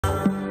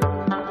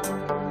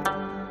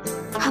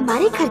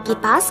हमारे घर के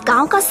पास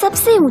गांव का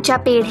सबसे ऊंचा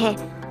पेड़ है।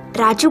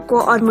 राजू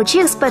को और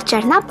मुझे उस पर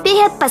चढ़ना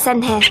बेहद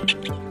पसंद है।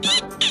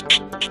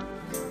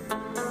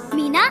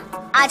 मीना,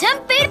 आज हम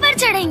पेड़ पर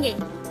चढ़ेंगे।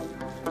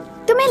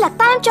 तुम्हें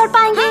लगता है हम चढ़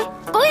पाएंगे?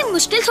 हाँ, कोई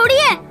मुश्किल थोड़ी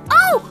है।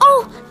 ओह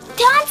ओह,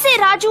 ध्यान से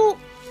राजू।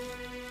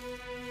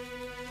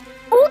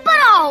 ऊपर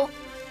आओ।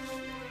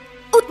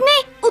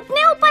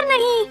 उतने ऊपर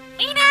नहीं।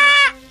 मीना,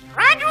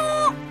 राजू,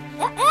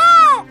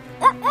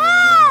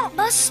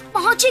 बस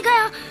पहुंच ही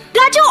गया।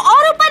 राजू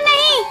और ऊपर नहीं।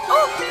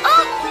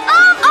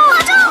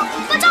 बचाओ,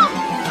 बचाओ,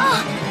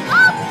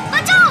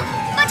 बचाओ,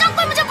 बचाओ,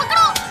 कोई मुझे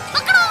पकड़ो,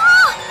 पकड़ो।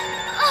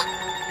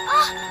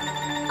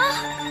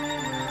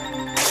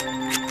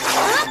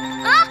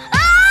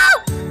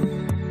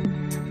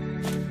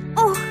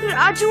 ओह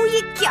राजू,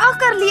 ये क्या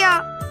कर लिया?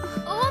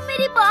 ओह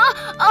मेरी बाँह,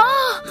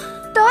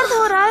 दर्द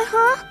हो रहा है।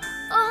 हाँ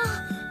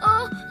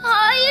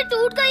हाँ, ये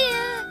टूट गई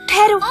है।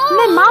 ठहरो,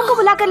 मैं माँ को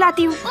बुला कर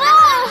लाती हूँ।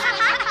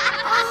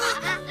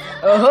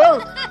 ओहो,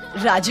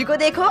 राजू को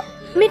देखो।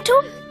 मिठू,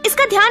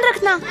 इसका ध्यान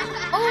रखना।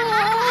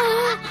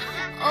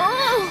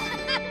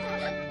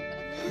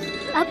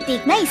 अब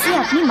देखना, इसे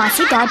अपनी माँ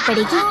से डांट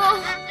पड़ेगी।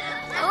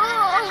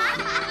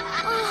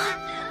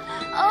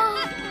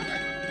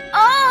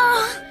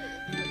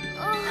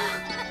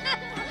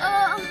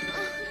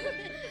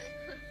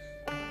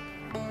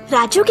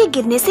 राजू के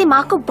गिरने से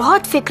माँ को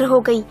बहुत फिक्र हो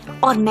गई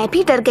और मैं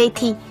भी डर गई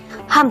थी।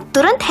 हम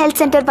तुरंत हेल्थ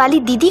सेंटर वाली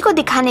दीदी को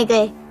दिखाने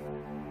गए।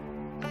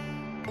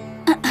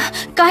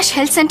 काश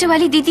हेल्थ सेंटर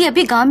वाली दीदी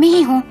अभी गांव में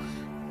ही हो।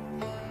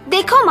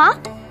 देखो माँ,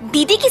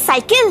 दीदी की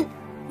साइकिल,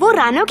 वो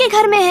रानो के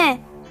घर में है।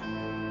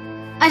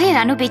 अरे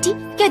रानो बेटी,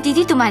 क्या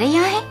दीदी तुम्हारे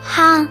यहाँ है?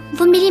 हाँ,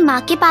 वो मेरी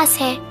माँ के पास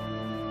है।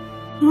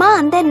 माँ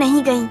अंदर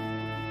नहीं गईं।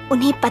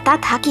 उन्हें पता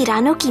था कि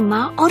रानो की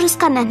माँ और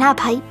उसका नन्हा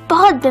भाई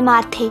बहुत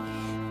बीमार थे।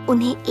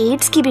 उन्हें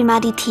एड्स की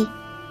बीमारी थी।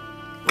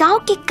 गांव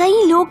के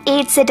कई लोग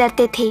एड्स से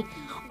डरते थे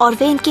और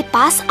वे इनके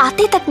पास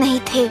आते तक नहीं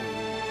थे।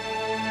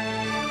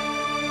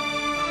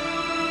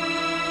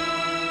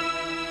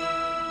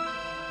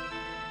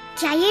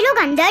 क्या ये लोग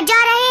अंदर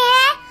जा रहे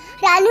हैं?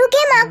 रानू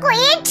के माँ को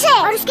एड्स है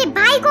और उसके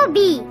भाई को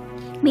भी।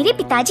 मेरे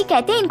पिताजी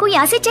कहते हैं इनको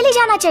यहाँ से चले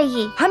जाना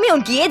चाहिए। हमें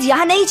उनकी एज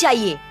यहाँ नहीं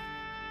चाहिए।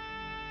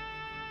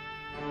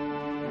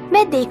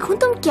 मैं देखूं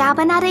तुम क्या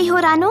बना रही हो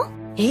रानो?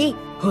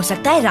 हो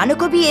सकता है रानू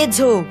को भी एड्स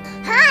हो।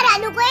 हाँ,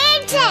 रानू को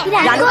एड्स है।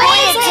 रानू को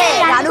एड्स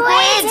है, रानू को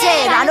एड्स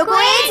है, रानू को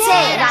एड्स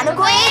है, रानू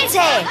को एड्स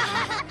है।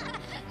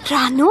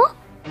 रानो,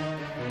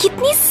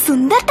 कितनी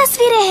सुंदर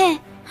तस्वीरें हैं।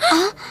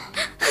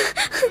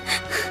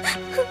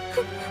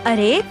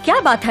 अरे क्या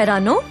बात है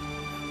रानो?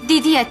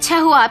 दीदी, अच्छा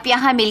हुआ आप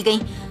यहाँ मिल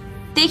गयी।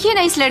 देखिए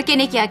ना इस लड़के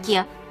ने क्या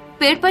किया,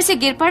 पेड़ पर से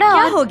गिर पड़ा।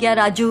 क्या हो गया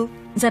राजू?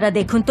 जरा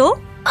देखूं तो।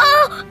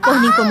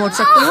 कोहनी को मोड़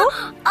सकते हो?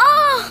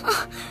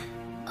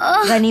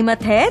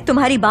 गनीमत है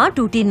तुम्हारी बाँह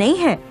टूटी नहीं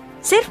है,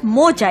 सिर्फ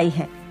मोच आई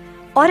है।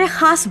 और एक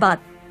खास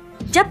बात,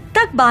 जब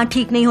तक बाँह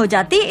ठीक नहीं हो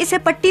जाती इसे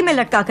पट्टी में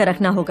लटका कर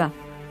रखना होगा।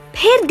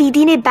 फिर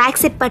दीदी ने बैग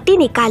से पट्टी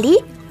निकाली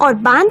और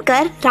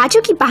बांधकर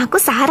राजू की बाँह को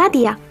सहारा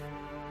दिया।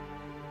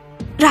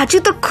 राजू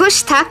तो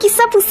खुश था कि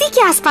सब उसी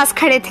के आसपास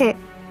खड़े थे।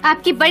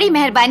 आपकी बड़ी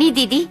मेहरबानी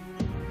दीदी।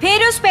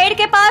 फिर उस पेड़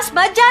के पास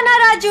मत जाना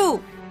राजू।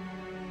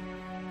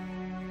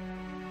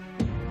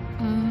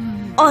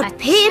 और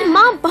फिर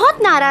माँ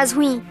बहुत नाराज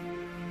हुई।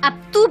 अब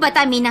तू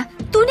बता मीना,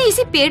 तूने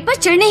इसे पेड़ पर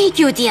चढ़ने ही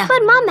क्यों दिया?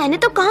 पर माँ, मैंने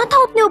तो कहा था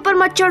उतने ऊपर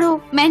मत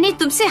चढ़ो। मैंने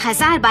तुमसे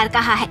 1000 बार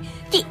कहा है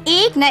कि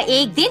एक न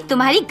एक दिन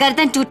तुम्हारी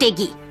गर्दन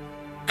टूटेगी।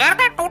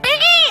 गर्दन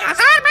टूटेगी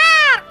 1000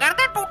 बार,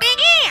 गर्दन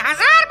टूटेगी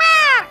 1000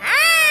 बार।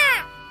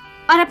 हाँ।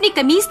 और अपनी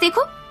कमीज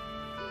देखो,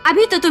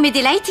 अभी तो तुम्हें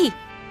दिलाई थी।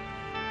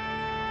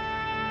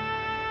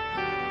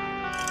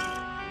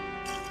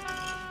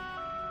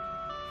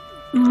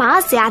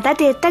 माँ ज्यादा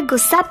देर तक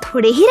गुस्सा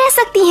थोड़े ही रह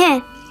सकती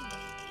हैं।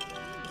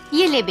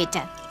 ये ले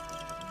बेटा,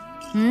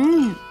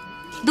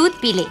 दूध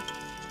पी ले।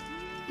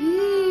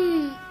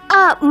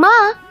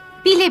 माँ,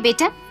 पी ले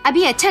बेटा,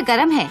 अभी अच्छा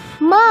गर्म है।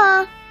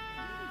 माँ,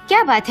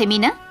 क्या बात है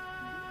मीना?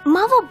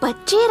 माँ, वो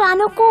बच्चे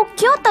रानो को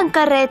क्यों तंग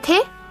कर रहे थे?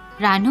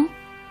 रानो,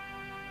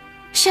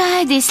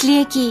 शायद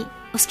इसलिए कि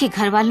उसके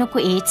घर वालों को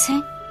एड्स है।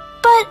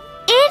 पर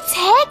एड्स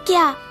है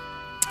क्या?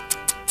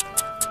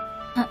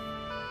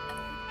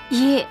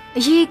 ये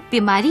एक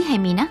बीमारी है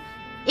मीना,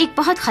 एक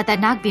बहुत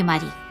खतरनाक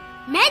बीमारी।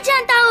 मैं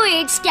जानता हूँ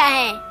एड्स क्या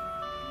है।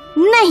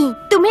 नहीं,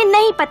 तुम्हें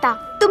नहीं पता,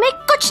 तुम्हें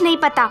कुछ नहीं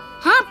पता।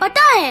 हाँ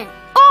पता है।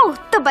 ओह,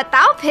 तो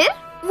बताओ फिर।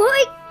 वो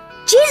एक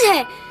चीज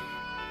है,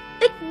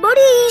 एक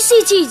बड़ी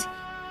सी चीज,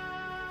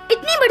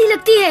 इतनी बड़ी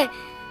लगती है,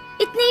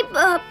 इतनी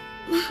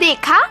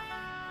देखा,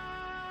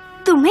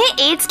 तुम्हें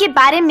एड्स के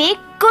बारे में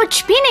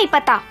कुछ भी नहीं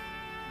पता।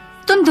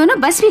 तुम दोनों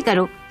बस भी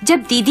करो,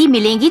 जब दीदी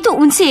मिलेंगी तो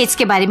उनसे एड्स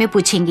के बारे में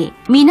पूछेंगे।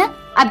 मीना,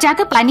 अब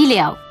जाकर पानी ले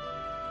आओ।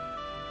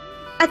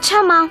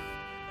 अच्छा माँ,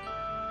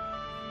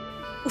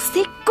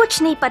 उसे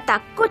कुछ नहीं पता,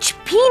 कुछ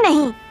भी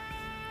नहीं।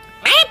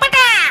 नहीं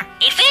पता,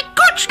 इसे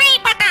कुछ नहीं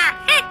पता।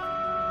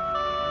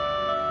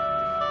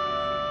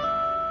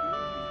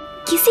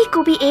 किसी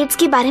को भी एड्स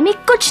के बारे में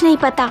कुछ नहीं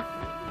पता,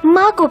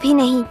 माँ को भी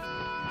नहीं।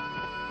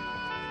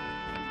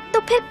 तो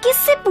फिर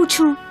किससे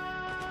पूछूं?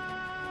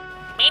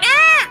 मीना,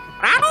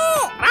 रानू,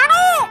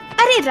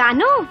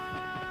 रानू।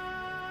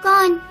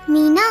 कौन?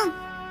 मीना?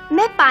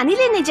 मैं पानी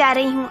लेने जा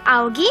रही हूँ,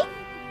 आओगी?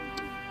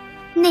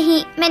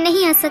 नहीं, मैं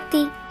नहीं आ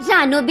सकती।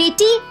 रानो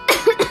बेटी,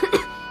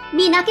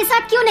 मीना के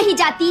साथ क्यों नहीं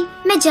जाती?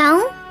 मैं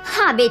जाऊँ?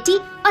 हाँ बेटी,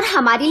 और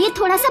हमारे लिए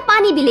थोड़ा सा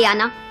पानी भी ले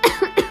आना।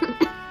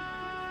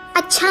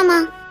 अच्छा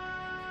माँ।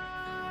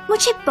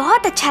 मुझे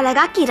बहुत अच्छा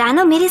लगा कि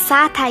रानो मेरे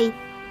साथ आई।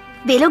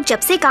 वे लोग जब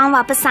से गांव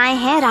वापस आए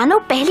हैं, रानो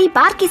पहली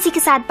बार किसी के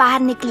साथ बाहर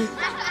निकली।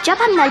 जब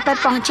हम नल पर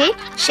पहुँचे,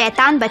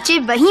 शैतान बच्चे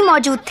वहीं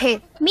मौजूद थे।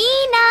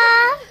 मीना!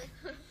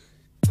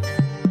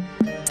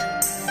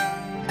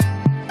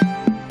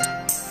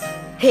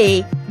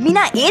 हे,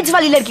 मीना एड्स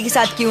वाली लड़की के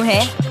साथ क्यों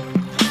है?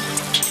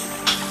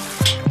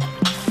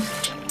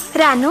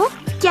 रानो,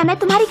 क्या मैं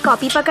तुम्हारी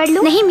कॉपी पकड़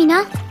लूं? नहीं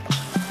मीना।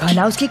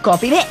 भला उसकी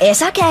कॉपी में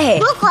ऐसा क्या है?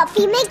 वो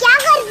कॉपी में क्या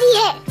कर दी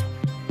है?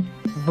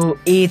 वो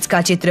एड्स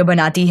का चित्र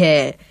बनाती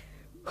है।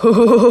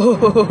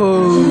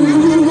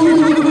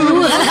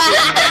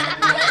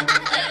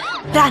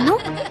 रानो,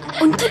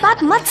 उनकी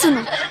बात मत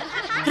सुनो।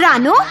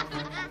 रानो,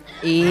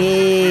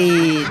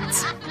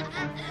 एड्स।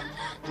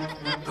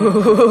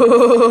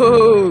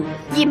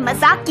 ये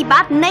मजाक की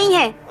बात नहीं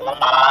है।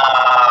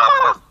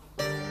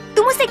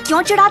 तुम उसे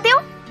क्यों चिढ़ाते हो?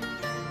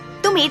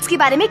 तुम एड्स के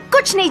बारे में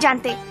कुछ नहीं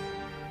जानते।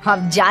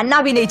 हम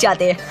जानना भी नहीं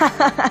चाहते। नहीं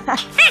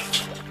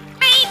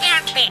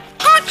जानते,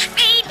 कुछ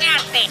नहीं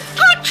जानते,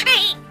 कुछ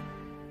नहीं।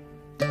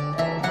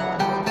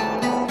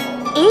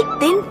 एक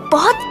दिन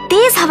बहुत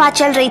तेज हवा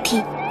चल रही थी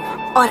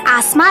और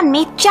आसमान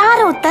में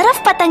चारों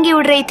तरफ पतंगे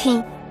उड़ रही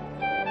थीं।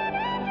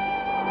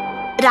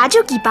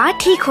 राजू की बात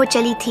ठीक हो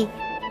चली थी,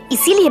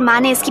 इसीलिए माँ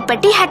ने इसकी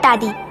पट्टी हटा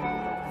दी।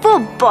 वो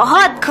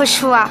बहुत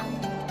खुश हुआ।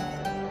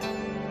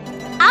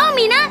 आओ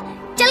मीना,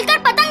 चलकर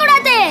पतंग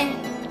उड़ाते हैं।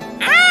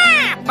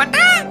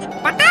 पतंग,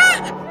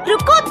 पतंग।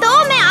 रुको तो,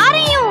 मैं आ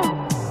रही हूँ।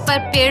 पर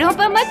पेड़ों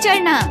पर मत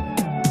चढ़ना।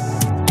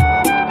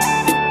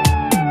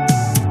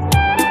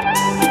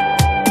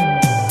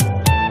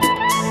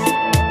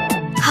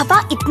 हवा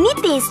इतनी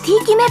तेज थी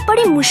कि मैं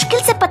बड़ी मुश्किल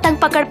से पतंग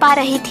पकड़ पा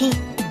रही थी।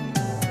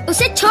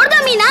 उसे छोड़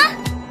दो मीना।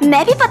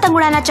 मैं भी पतंग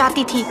उड़ाना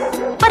चाहती थी,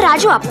 पर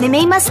राजू अपने में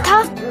ही मस्त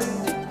था।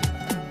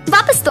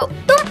 वापस दो,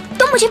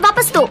 तुम मुझे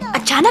वापस दो।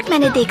 अचानक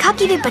मैंने देखा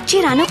कि वे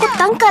बच्चे रानू को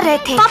तंग कर रहे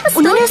थे।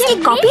 उन्होंने उसकी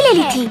कॉपी ले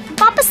ली थी।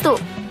 वापस दो।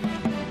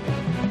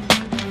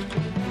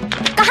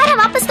 कहाँ है?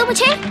 वापस दो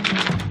मुझे।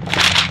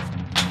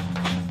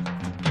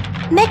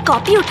 मैं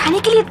कॉपी उठाने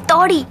के लिए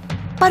दौड़ी,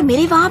 पर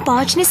मेरे वहाँ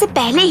पहुँचने से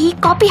पहले ही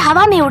कॉपी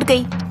हवा में उड़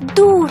गई,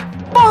 दूर,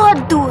 बहुत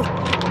दूर।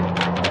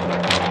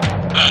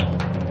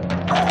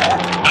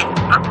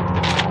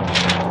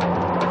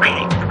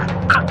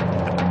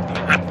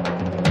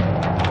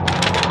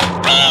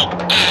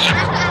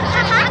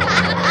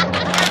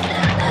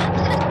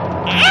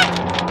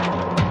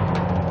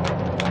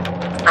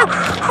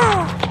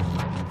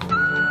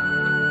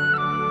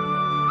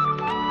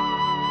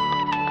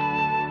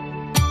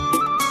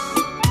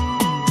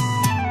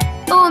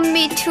 ओ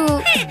मिठू,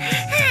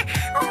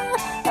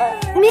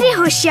 मेरे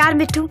होशियार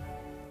मिठू,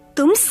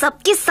 तुम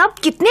सबके सब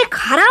कितने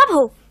खराब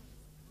हो।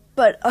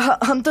 पर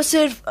हम तो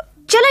सिर्फ।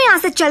 चलो यहाँ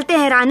से चलते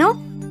हैं रानो।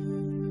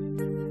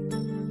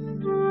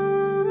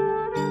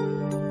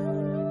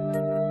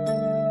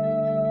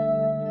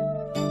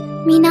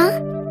 मीना,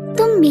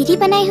 तुम मेरी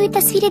बनाई हुई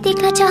तस्वीरें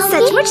देखना चाहोगी?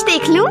 सचमुच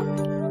देख लूं?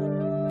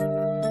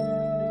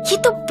 ये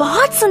तो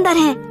बहुत सुंदर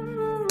है।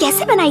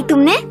 कैसे बनाई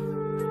तुमने?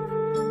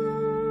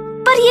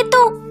 पर ये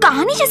तो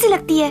कहानी जैसी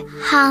लगती है।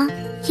 हाँ,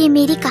 ये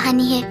मेरी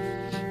कहानी है।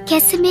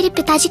 कैसे मेरे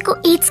पिताजी को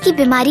एड्स की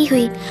बीमारी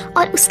हुई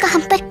और उसका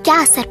हम पर क्या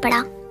असर पड़ा।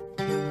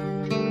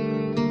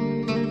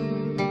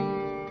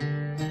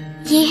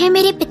 ये है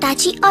मेरे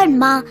पिताजी और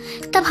माँ।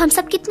 तब हम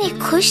सब कितने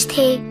खुश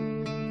थे।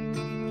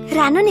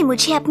 रानो ने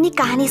मुझे अपनी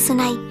कहानी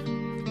सुनाई।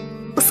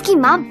 उसकी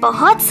माँ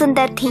बहुत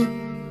सुंदर थी।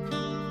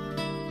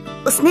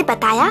 उसने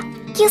बताया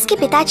कि उसके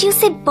पिताजी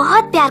उससे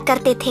बहुत प्यार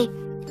करते थे,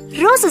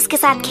 रोज उसके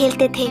साथ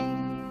खेलते थे।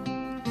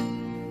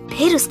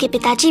 फिर उसके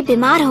पिताजी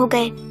बीमार हो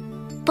गए,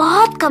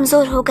 बहुत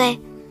कमजोर हो गए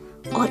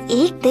और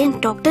एक दिन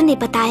डॉक्टर ने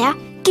बताया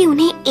कि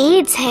उन्हें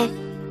एड्स है।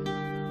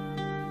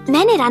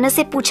 मैंने रानो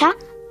से पूछा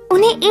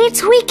उन्हें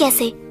एड्स हुई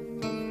कैसे।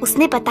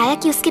 उसने बताया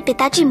कि उसके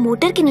पिताजी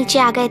मोटर के नीचे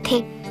आ गए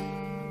थे।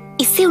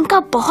 इससे उनका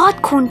बहुत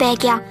खून बह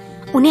गया।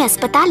 उन्हें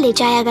अस्पताल ले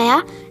जाया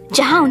गया,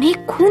 जहां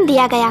उन्हें खून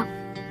दिया गया।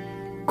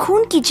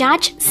 खून की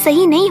जांच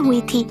सही नहीं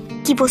हुई थी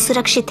कि वो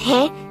सुरक्षित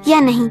है या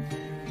नहीं।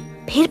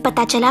 फिर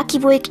पता चला कि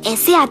वो एक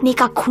ऐसे आदमी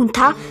का खून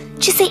था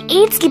जिसे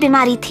एड्स की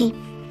बीमारी थी।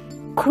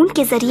 खून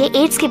के जरिए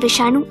एड्स के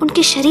विषाणु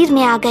उनके शरीर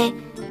में आ गए।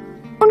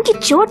 उनकी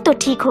चोट तो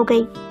ठीक हो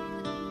गई,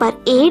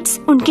 पर एड्स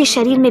उनके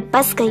शरीर में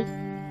बस गई।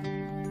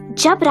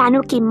 जब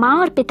रानो की माँ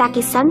और पिता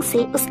के संग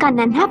से उसका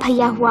नन्हा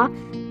भैया हुआ,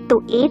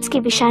 तो एड्स के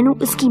विषाणु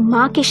उसकी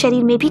माँ के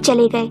शरीर में भी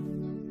चले गए।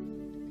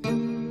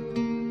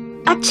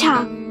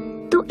 अच्छा,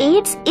 तो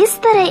एड्स इस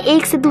तरह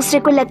एक से दूसरे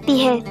को लगती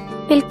है।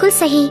 बिल्कुल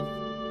सही।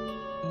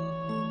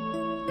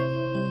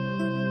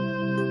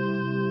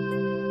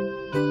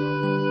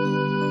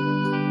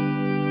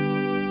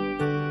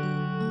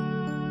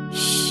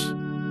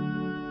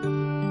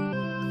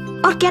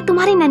 और क्या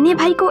तुम्हारे नन्हे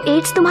भाई को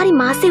एड्स तुम्हारी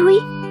माँ से हुई?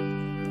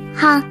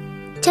 हाँ,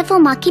 जब वो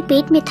माँ के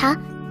पेट में था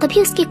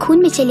तभी उसके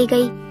खून में चली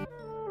गई।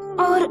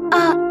 और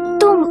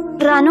तुम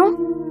रानो?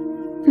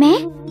 मैं?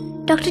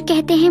 डॉक्टर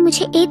कहते हैं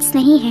मुझे एड्स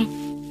नहीं है।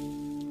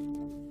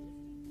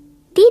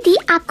 दीदी,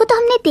 आपको तो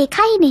हमने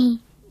देखा ही नहीं।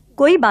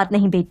 कोई बात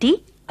नहीं बेटी,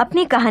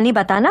 अपनी कहानी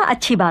बताना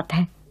अच्छी बात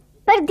है।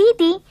 पर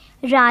दीदी,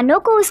 रानो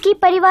को उसकी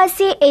परिवार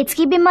से एड्स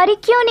की बीमारी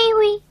क्यों नहीं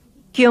हुई?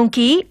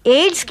 क्योंकि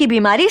एड्स की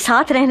बीमारी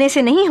साथ रहने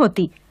से नहीं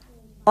होती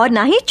और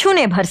ना ही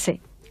छूने भर से।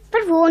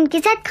 पर वो उनके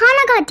साथ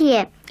खाना खाती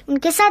है,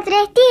 उनके साथ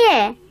रहती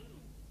है।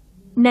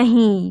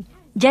 नहीं,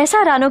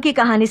 जैसा रानो की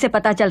कहानी से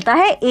पता चलता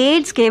है,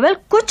 एड्स केवल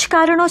कुछ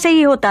कारणों से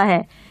ही होता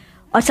है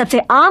और सबसे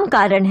आम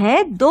कारण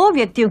है 2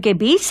 व्यक्तियों के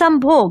बीच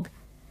संभोग।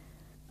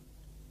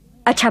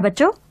 अच्छा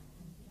बच्चों,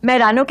 मैं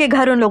रानो के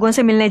घर उन लोगों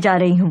से मिलने जा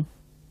रही हूँ।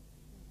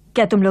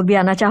 क्या तुम लोग भी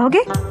आना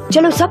चाहोगे?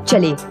 चलो सब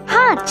चले।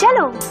 हाँ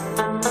चलो।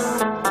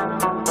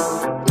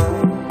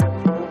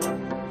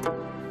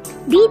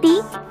 दीदी,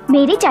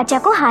 मेरे चाचा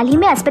को हाल ही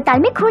में अस्पताल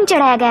में खून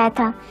चढ़ाया गया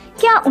था।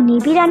 क्या उन्हें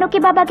भी रानो के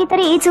बाबा की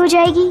तरह एड्स हो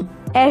जाएगी?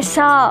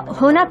 ऐसा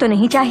होना तो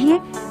नहीं चाहिए,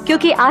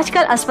 क्योंकि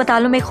आजकल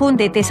अस्पतालों में खून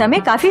देते समय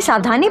काफी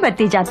सावधानी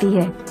बरती जाती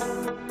है।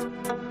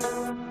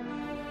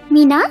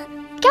 मीना,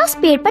 क्या उस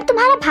पेड़ पर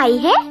तुम्हारा भाई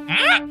है?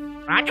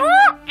 राजू,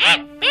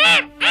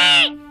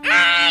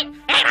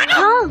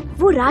 हाँ,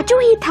 वो राजू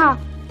ही था।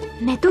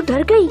 मैं तो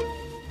डर गई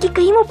कि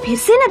कहीं वो फिर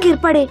से न गिर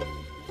पड़े।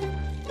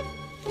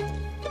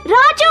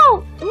 राजू,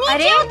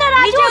 नीचे उतर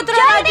राजू,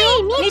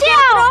 जल्दी नीचे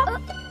आओ।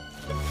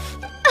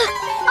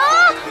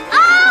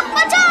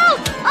 बचाओ!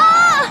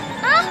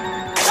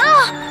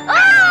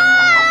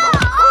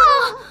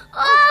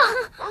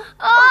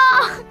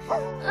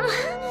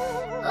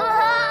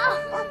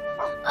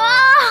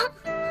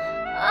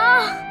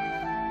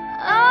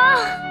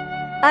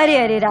 अरे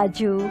अरे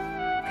राजू,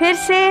 फिर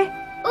से?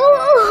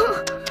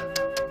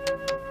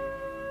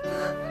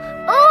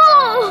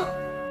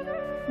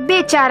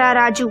 बेचारा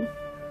राजू,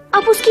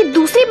 अब उसकी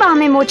दूसरी बाह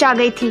में मोच आ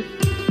गई थी।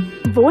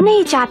 वो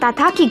नहीं चाहता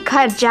था कि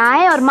घर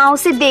जाए और माँ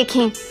उसे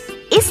देखें,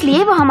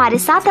 इसलिए वो हमारे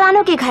साथ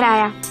रानो के घर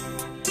आया।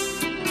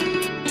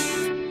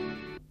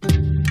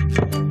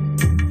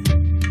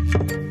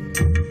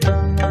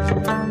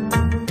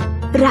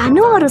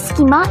 रानो और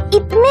उसकी माँ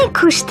इतने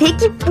खुश थे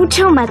कि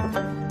पूछो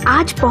मत।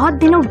 आज बहुत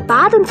दिनों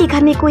बाद उनके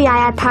घर में कोई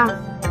आया था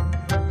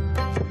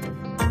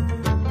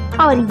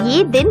और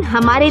ये दिन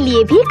हमारे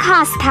लिए भी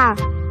खास था।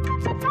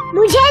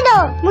 मुझे दो,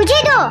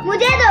 मुझे दो,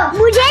 मुझे दो,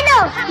 मुझे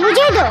दो,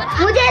 मुझे दो,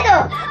 मुझे दो,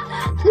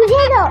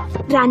 मुझे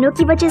दो। रानो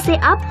की वजह से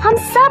अब हम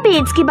सब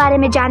एड्स के बारे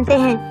में जानते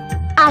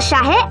हैं। आशा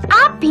है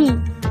आप भी।